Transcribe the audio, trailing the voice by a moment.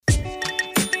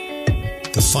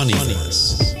The funny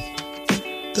verse.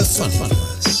 The funny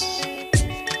verse.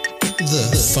 The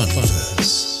funny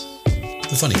verse.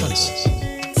 The funny verse.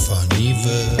 Funny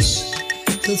verse.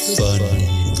 The funny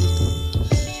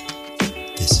verse.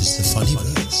 This is the funny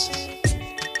verse.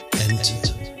 Enter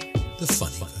the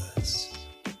funny verse.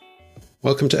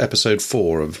 Welcome to episode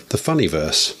 4 of The Funny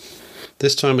Verse.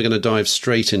 This time we're going to dive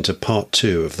straight into part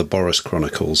 2 of the Boris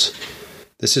Chronicles.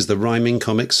 This is the rhyming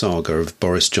comic saga of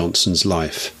Boris Johnson's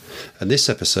life, and this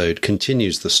episode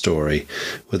continues the story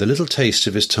with a little taste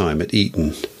of his time at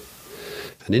Eton.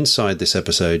 And inside this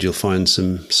episode you'll find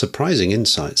some surprising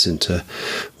insights into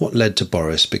what led to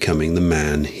Boris becoming the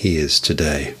man he is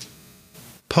today.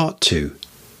 Part 2.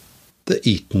 The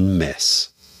Eton Mess.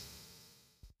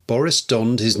 Boris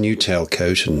donned his new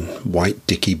tailcoat and white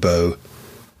dicky bow,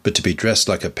 but to be dressed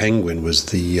like a penguin was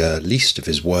the least of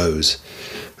his woes,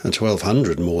 and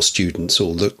 1,200 more students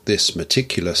all looked this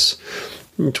meticulous.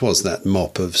 'Twas that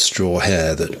mop of straw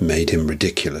hair that made him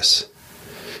ridiculous.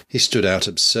 He stood out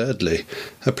absurdly,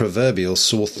 a proverbial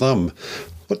sore thumb.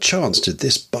 What chance did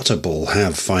this butterball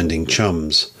have finding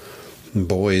chums?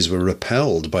 Boys were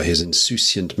repelled by his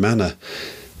insouciant manner,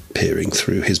 peering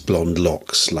through his blonde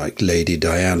locks like Lady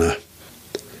Diana.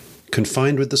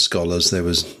 Confined with the scholars, there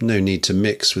was no need to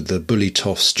mix with the bully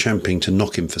toffs champing to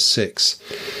knock him for 6.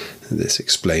 This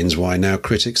explains why now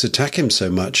critics attack him so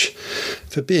much,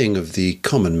 for being of the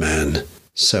common man,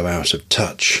 so out of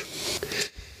touch.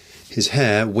 His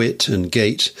hair, wit and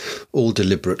gait, all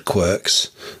deliberate quirks,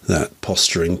 that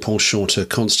posturing penchant to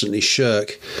constantly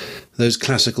shirk. Those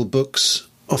classical books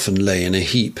often lay in a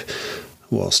heap,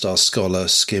 whilst our scholar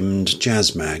skimmed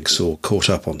jazz mags or caught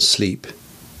up on sleep.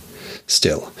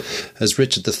 Still, as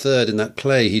Richard III in that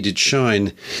play he did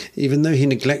shine, even though he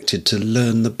neglected to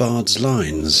learn the bard's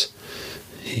lines.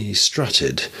 He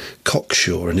strutted,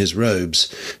 cocksure in his robes,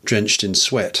 drenched in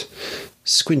sweat,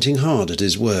 squinting hard at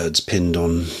his words pinned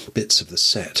on bits of the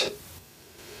set.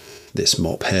 This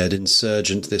mop-haired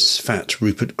insurgent, this fat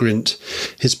Rupert Grint,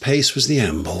 his pace was the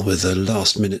amble with a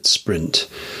last-minute sprint.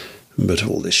 But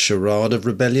all this charade of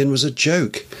rebellion was a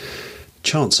joke.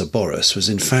 Chancer Boris was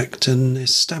in fact an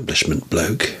establishment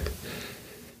bloke.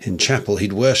 In chapel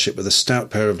he'd worship with a stout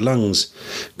pair of lungs,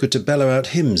 good to bellow out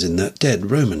hymns in that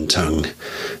dead Roman tongue,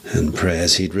 and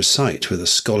prayers he'd recite with a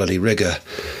scholarly rigour,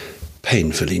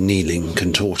 painfully kneeling,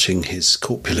 contorting his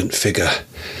corpulent figure.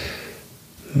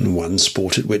 One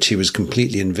sport at which he was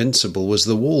completely invincible was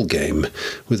the wall game,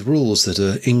 with rules that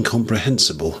are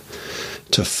incomprehensible.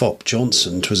 To fop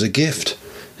Johnson 'twas a gift.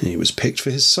 He was picked for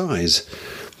his size.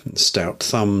 Stout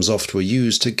thumbs oft were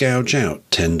used to gouge out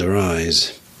tender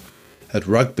eyes. At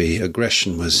rugby,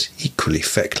 aggression was equally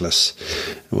feckless.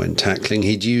 When tackling,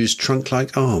 he'd use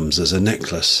trunk-like arms as a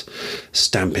necklace,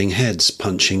 stamping heads,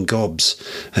 punching gobs,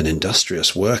 an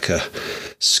industrious worker,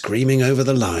 screaming over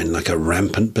the line like a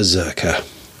rampant berserker.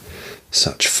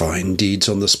 Such fine deeds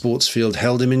on the sports field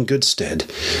held him in good stead,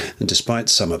 and despite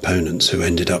some opponents who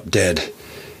ended up dead.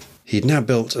 He'd now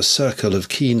built a circle of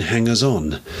keen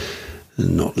hangers-on,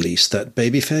 not least that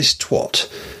baby-faced twat,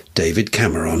 David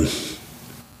Cameron.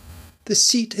 "The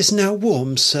seat is now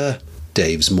warm, sir,"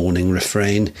 Dave's morning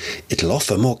refrain. "It'll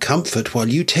offer more comfort while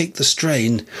you take the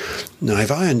strain. I've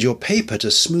ironed your paper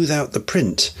to smooth out the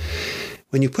print.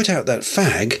 When you put out that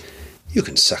fag, you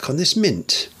can suck on this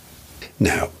mint."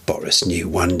 Now, Boris knew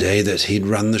one day that he'd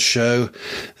run the show,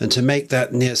 and to make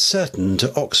that near certain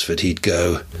to Oxford he'd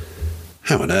go.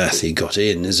 How on earth he got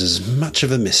in is as much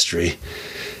of a mystery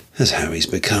as how he's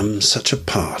become such a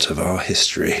part of our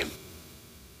history.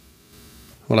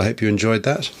 Well, I hope you enjoyed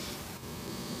that.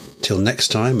 Till next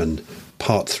time and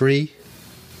part 3,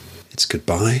 it's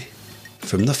goodbye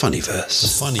from the funny verse. The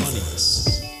funny verse.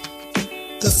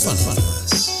 The funny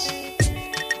verse.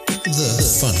 The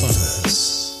funny verse.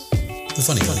 The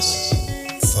funny verse.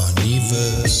 Funny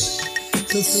verse.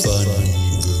 The funny verse.